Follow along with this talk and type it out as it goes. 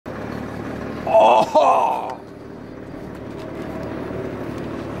Oh!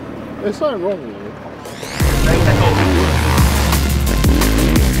 There's something wrong with it.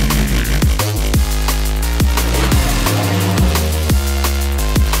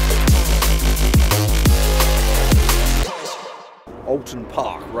 Oulton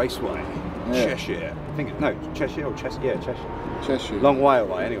Park Raceway, Yeah. Cheshire. I think no, Cheshire or Cheshire. Yeah, Cheshire. Cheshire. Long way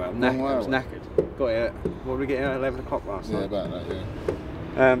away. Anyway, I'm Long way knackered. I was away. knackered. Got here. What did we get here at 11 o'clock last Yeah, night? about that,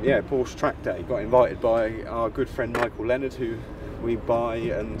 yeah. Yeah, Porsche track day. Got invited by our good friend Nicholls, who we buy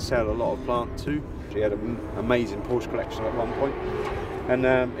and sell a lot of plant to. He had an amazing Porsche collection at one point. And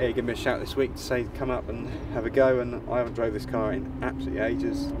yeah, he gave me a shout this week to say come up and have a go, and I haven't drove this car in absolutely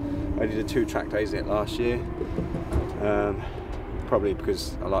ages. I did 2 track days in it last year. Probably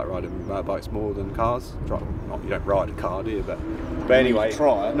because I like riding motorbikes more than cars. Not you don't ride a car, do you? But anyway,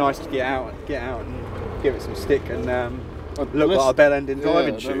 nice to get out and give it some stick and look like a bell-ending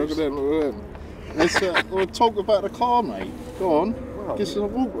driving shoes. Look at them, look at them. Let's we'll talk about the car, mate. Go on, give us a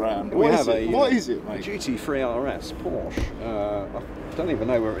walk round. What is it, mate? GT3 RS Porsche. I don't even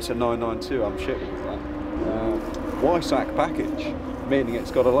know whether it's a 992. I'm shit with that. Y-sack package, meaning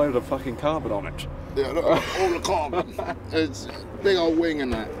it's got a load of fucking carbon on it. Yeah, look at all the carbon. It's big old wing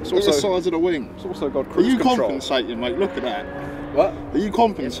and that. It's also the size of the wing. It's also got cruise control. control. Are you compensating, mate? Look at that. What? Are you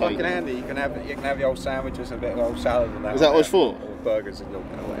compensating? It's fucking handy. You can have the old sandwiches and a bit of old salad and that. Is that what it's for? Or burgers and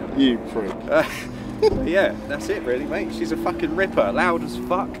whatever. You freak. Yeah, that's it really, mate. She's a fucking ripper. Loud as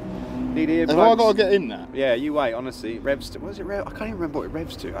fuck. Need earbuds. Have I got to get in that? Yeah, you wait, honestly. Revs to, what is it? I can't even remember what it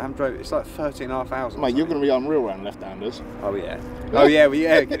revs to. I haven't drove, it's like 13,500 hours. Mate, you're going to be unreal around left-handers. Oh yeah. Oh yeah, well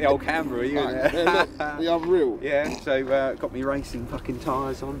yeah, get the old camera, you the unreal. Yeah, so got me racing fucking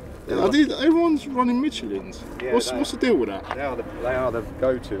tyres on. Yeah, everyone's running Michelins. Yeah, what's the deal with that? They are the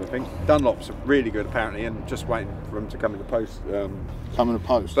go-to, I think. Dunlop's are really good apparently, and just waiting for them to come in the post. Come in the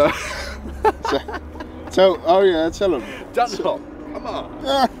post. But tell them. Dunlop, come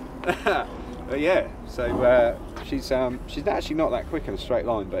on. But yeah, so she's actually not that quick in a straight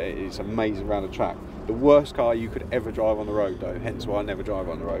line, but it is amazing around the track. The worst car you could ever drive on the road though, hence why I never drive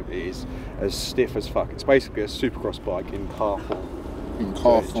on the road. It is as stiff as fuck. It's basically a supercross bike in car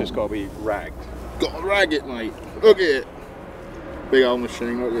form. It's just got to be ragged. Got to rag it, mate. Look at it. Big old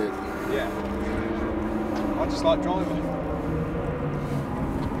machine, look at it. Yeah. I just like driving.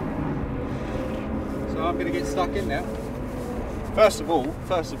 So I'm going to get stuck in now. First of all,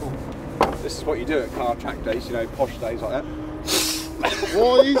 this is what you do at car track days, you know, posh days like that.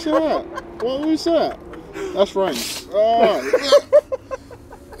 What is that? What was that? That's rain. Oh,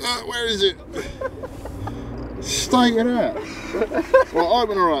 where is it? State of that. Right,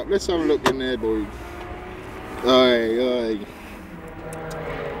 open her up. Let's have a look in there, boy. Hey.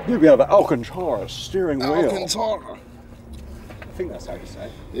 You'll be able to Alcantara steering wheel. Alcantara. I think that's how you say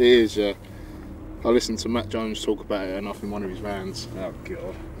it. It is, yeah. I listened to Matt Jones talk about it enough in one of his vans. Oh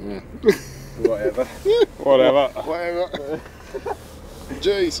god. Yeah. Whatever. Whatever.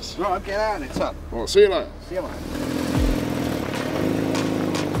 Jesus. Right, get out and it's up. Right, see you later. See you later.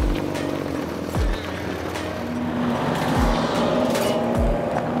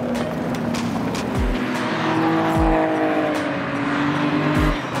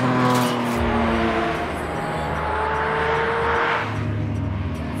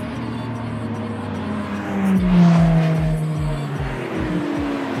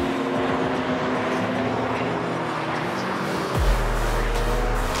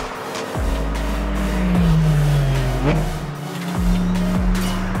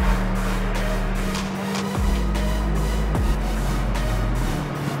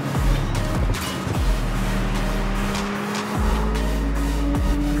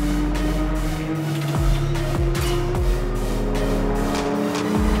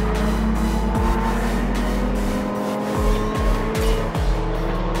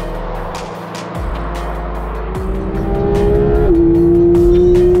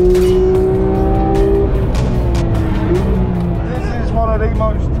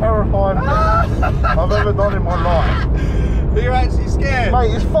 I've ever done in my life. You're actually scared?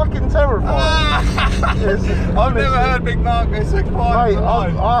 Mate, it's fucking terrifying. I've never heard Big Mark go so quiet. Mate,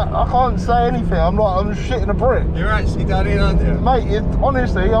 I can't say anything. I'm shitting a brick. You're actually done in, aren't you? Mate,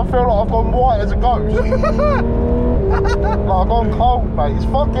 honestly, I feel like I've gone white as a ghost. Like, I've gone cold, mate. It's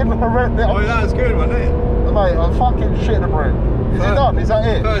fucking horrendous. Oh, that was good, wasn't it? Mate, I'm fucking shitting a brick. Is it done? Is that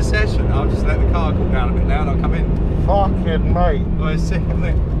it? First session. I'll just let the car cool down a bit now and I'll come in. Fucking mate. Oh, it's sick, isn't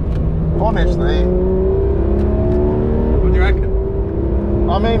it? Honestly. What do you reckon?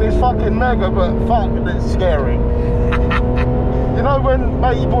 I mean, it's fucking mega, but fuck, it's scary. You know when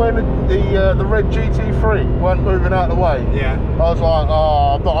matey boy in the red GT3 weren't moving out of the way? Yeah. I was like,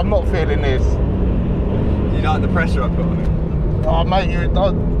 oh, I'm not feeling this. You like the pressure I put on it? Oh mate, you're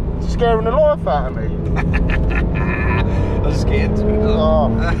scaring the life out of me. I was scared. Oh.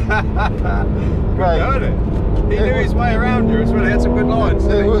 Heard it. He knew his way around you as well. He had some good lines.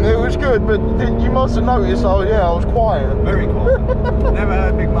 It was good, but you must have noticed. Oh yeah, I was quiet. Very quiet. Never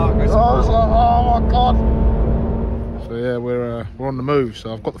heard Big Mark go so I was like, oh my god. So yeah, we're on the move.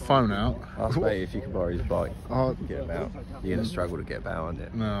 So I've got the phone out. Ask mate if you can borrow his bike. Get about. You're gonna struggle to get about, aren't you?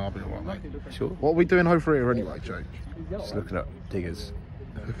 No, I'll be alright, mate. Sure. What are we doing over here anyway, Jake? Just looking at diggers.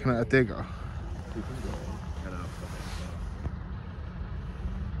 Looking at a digger.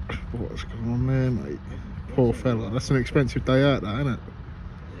 What's going on there, mate? Poor fella. That's an expensive day out, that, isn't it?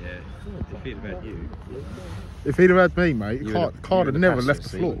 Yeah. If he'd have had you. If he'd have had me, mate, the car would never left the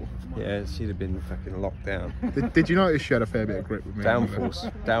floor. Yeah, she'd have been fucking locked down. Did you notice she had a fair bit of grip with me? Downforce,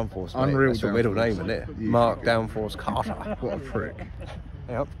 mate. Unreal. That's your middle name, isn't it? Yeah. Mark Downforce Carter. What a prick.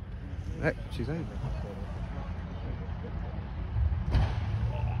 Yep. Hey, she's over.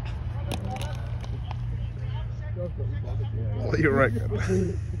 What do you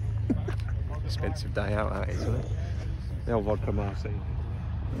reckon? Expensive day out, that is, isn't it? The old vodka Marcy.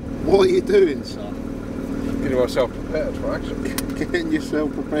 What are you doing, son? Getting myself prepared for action. Getting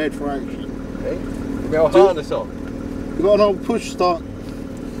yourself prepared for action. Hey? Get our harness on. You got an old push start.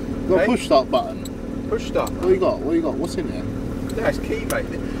 A push start button. Push start. What you got? What's in there? No, it's key, mate.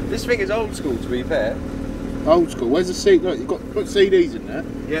 This thing is old school, to be fair. Old school. Where's the CD? Look, you've got put CDs in there.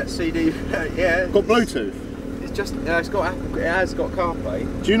 Yeah, CD. Yeah. Got Bluetooth. It's just. It's got Apple. It has got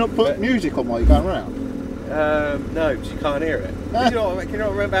CarPlay. Do you not put music on while you're going around? No, because you can't hear it. Can you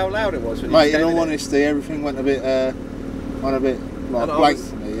not remember how loud it was? When Mate, you in all honesty, everything went a bit like blank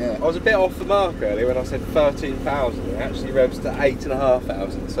to me. Yeah. I was a bit off the mark earlier when I said 13,000. It actually revs to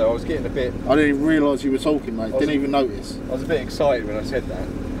 8,500. So I was getting a bit. I didn't even realise you were talking, mate. Didn't even notice. I was a bit excited when I said that.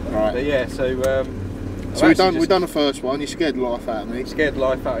 Right. But yeah, so. So we've done the first one. You scared the life out of me. Scared the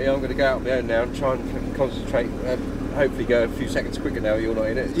life out of you. I'm going to go out on my own now and try and concentrate. Hopefully, go a few seconds quicker now. You're not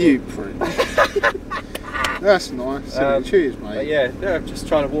in it. You prick. That's nice. Cheers, mate. But yeah, I'm just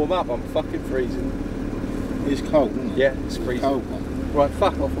trying to warm up. I'm fucking freezing. It's cold, isn't it? Yeah, it's freezing. Cold, man. Right,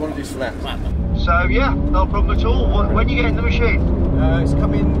 fuck off. I want to do slaps. So yeah, no problem at all. When you getting the machine? It's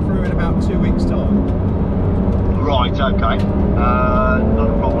coming through in about 2 weeks' time. Right, okay. Not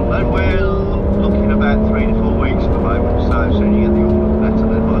a problem then. We're looking about 3 to 4 weeks at the moment, so soon you get the order, better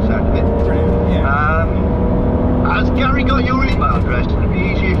than by the sound of it. Brilliant, yeah. Has Gary got your email address? Would it be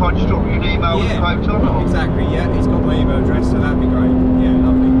easier if I just drop you an email with a quote on? Or? Exactly, yeah. He's got my email address, so that'd be great. Yeah,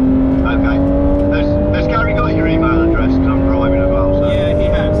 lovely. Okay. Has Gary got your email address? Because I'm driving as well, so. Yeah, he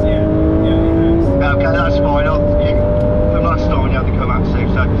has, yeah. Yeah, he has. Okay, that's fine. From last time you had to come out soon,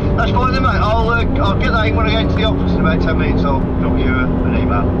 so that's fine then, mate. I'll get that in when I get into the office in about 10 minutes. I'll drop you an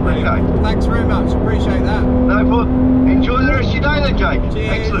email. Brilliant. Okay. Thanks very much. Appreciate that. No problem. Enjoy the rest of your day then, Jake.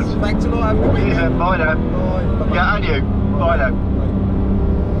 Cheers. Excellent. Thanks a lot. Have a good Cheers weekend. then. Bye now. Bye. Bye-bye. Yeah, and you. Bye now.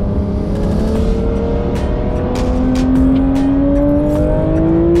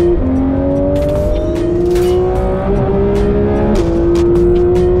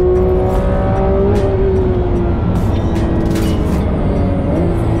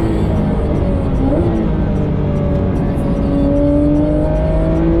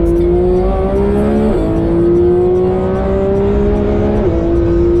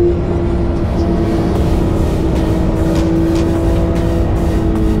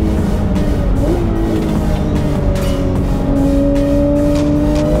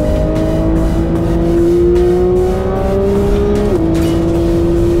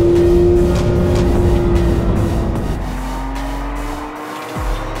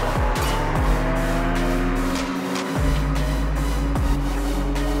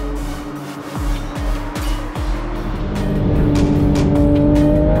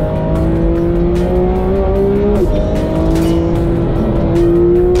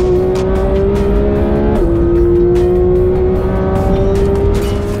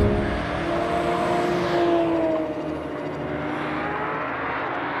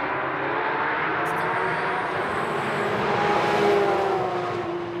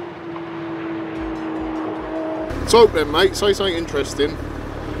 So then, mate, say something interesting.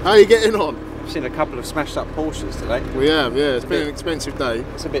 How are you getting on? I've seen a couple of smashed up Porsches today. We have, yeah. It's been an expensive day.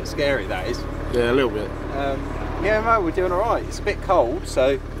 It's a bit scary, that is. Yeah, a little bit. Yeah, no, we're doing all right. It's a bit cold,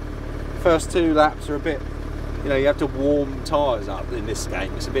 so first 2 laps are a bit, you know, you have to warm tyres up in this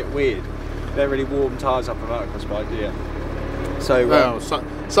game. It's a bit weird. You don't really warm tyres up a motocross bike, do you? So, Well,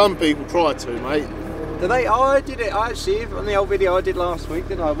 some people try to, mate. Do they? Oh, I did it. I actually, on the old video I did last week,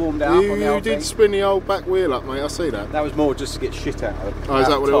 didn't I? Warmed it up on the old You did thing. spin the old back wheel up, mate. I see that. That was more just to get shit out of the Oh, is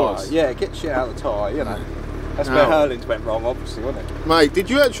that what it tyre. was? Yeah, get shit out of the tyre, you know. That's where Hurlings went wrong, obviously, wasn't it? Mate, did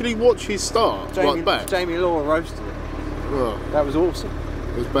you actually watch his start? Like back? Jamie Law roasted it. Oh, That was awesome.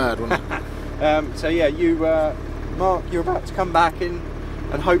 it was bad, wasn't it? So yeah, you, Mark, you're about to come back in,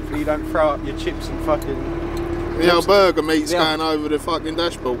 and hopefully you don't throw up your chips and fucking... The old burger meat's going over the fucking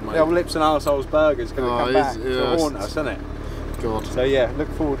dashboard, mate. The old Lips and Arseholes burger's going to come back yeah, to haunt us, isn't it? God. So yeah, look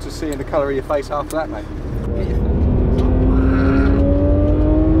forward to seeing the colour of your face after that, mate.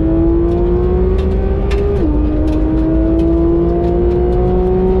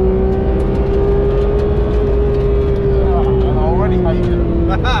 I already hate it.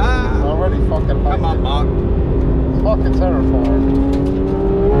 I already fucking hate it. Come on, Mark. It's fucking terrifying.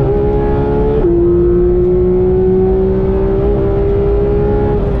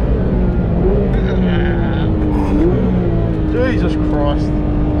 Jesus Christ.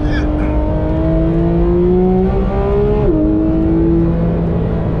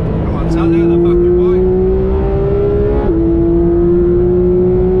 Come on, tell the other fucking boy.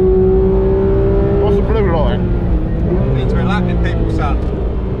 What's the blue line? Means we're lapping people, son.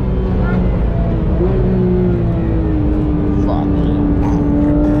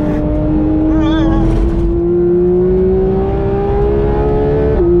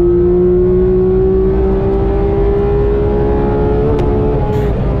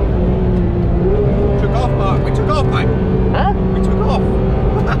 Took off, Mark. We took off, mate. Huh? We took off.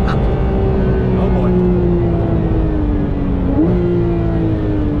 Oh boy.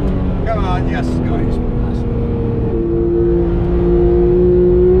 Come on, yes, guys.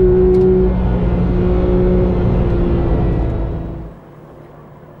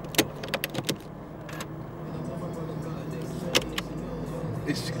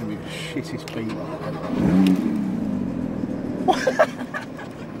 This is going to be the shittest beat.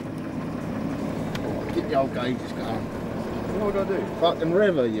 Get the old gauges going. What would I do? Fucking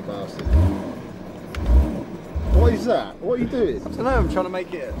river, you bastard. What is that? What are you doing? I don't know, I'm trying to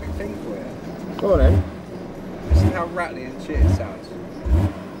make it a big thing for you. Go on then. This is how rattly and shit it sounds.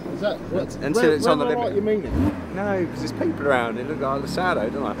 Is that what? Until it's on the limit. Like you mean it? No, because there's people around. It looks like a shadow,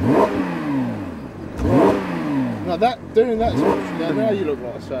 don't I? No, doing that sort of shit, now you look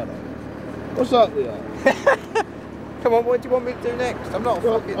like a shadow. What's up with that? Come on, what do you want me to do next? I'm not a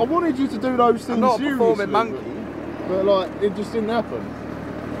Well, fucking... I wanted you to do those things I'm not a seriously, performing monkey. but like, it just didn't happen.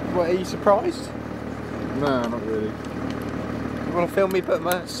 What, are you surprised? No, not really. You want to film me put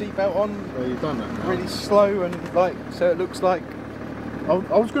my seatbelt on Well, you've done that now. really slow and like, so it looks like... I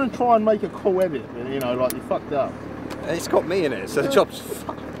was going to try and make a cool edit, but, you know, like you fucked up. It's got me in it, so the job's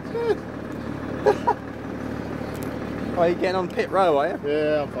fucked. Oh, you getting on pit row, are you?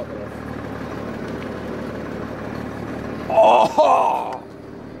 Yeah, I'm fucking off. Oh!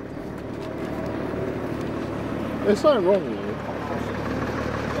 There's something wrong with you.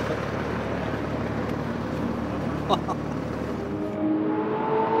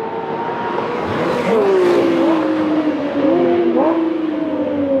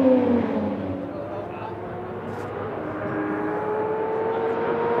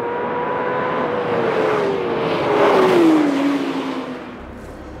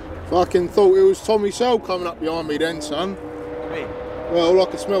 Fucking thought it was Tommy Shell coming up behind me then, son. Me? Well, all I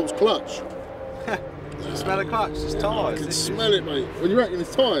could smell was clutch. You smell the clutch, it's I tyres. can This is- smell it, mate. What do you reckon,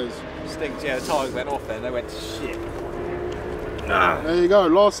 it's tyres? Stinks, yeah, the tyres went off then, they went to shit. There you go,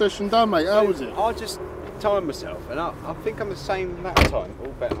 last session done, mate. How was it? I just timed myself, and I think I'm the same lap time. Oh,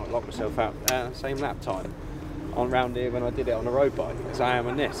 better not lock myself out. Same lap time on round here when I did it on a road bike as I am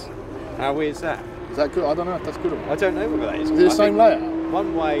on this. How weird is that? Is that good? I don't know if that's good or I not. don't know whether that is. Is it the I same think layout?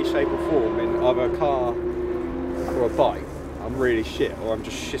 One way, shape or form in either a car or a bike, I'm really shit, or I'm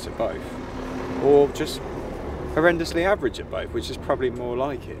just shit at both, or just horrendously average at both, which is probably more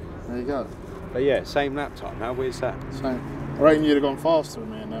like it. There you go. But yeah, same lap time. How weird is that? Same. I reckon you'd have gone faster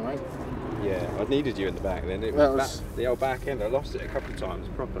than me in there, mate. Yeah, I needed you in the back then. It That was was- the old back end. I lost it a couple of times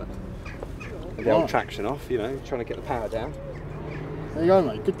proper. The old Right. traction off, you know, trying to get the power down. There you go,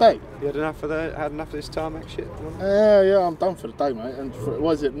 mate. Good day. You had enough of this tarmac shit? Yeah, I'm done for the day, mate. And for,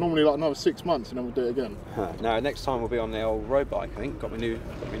 what is it? Normally like another 6 months, and then we'll do it again. No, next time we'll be on the old road bike. I think got my new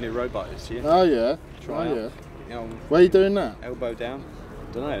road bike this year. Oh yeah. Try oh out. yeah. You know, Where are you doing that? elbow down.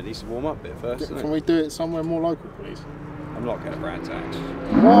 Don't know. It needs to warm up a bit first. doesn't Can it? we do it somewhere more local, please? I'm not going to Brands Hatch.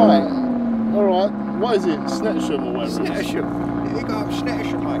 Right. All right. What is it? Snettersham or whatever it is? Snettersham. You got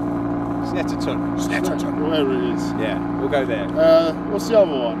Snettersham, mate. Snetterton. Snetterton. Wherever it is. Yeah, we'll go there. What's the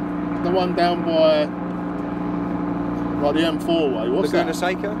other one? The one down by like the M4 way. What's Laguna that?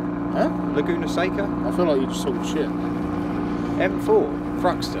 Seca. Huh? Laguna Seca? I feel like you're just talking shit. M4,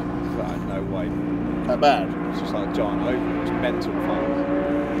 Thruxton. No way. How bad? It's just like a giant oval. It's mental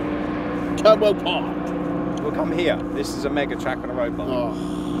fun. Cadwell Park. We'll come here. This is a mega track on a road bike. Oh.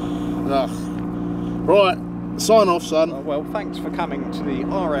 Ugh. Right, sign off, son. Well, thanks for coming to the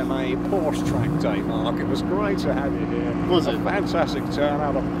RMA Porsche Track Day, Mark. It was great to have you here. Was it? A fantastic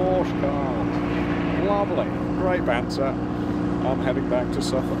turnout of Porsche cars. Lovely. Great banter. I'm heading back to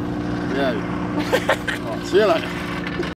Suffolk. Yeah. Right, see you later.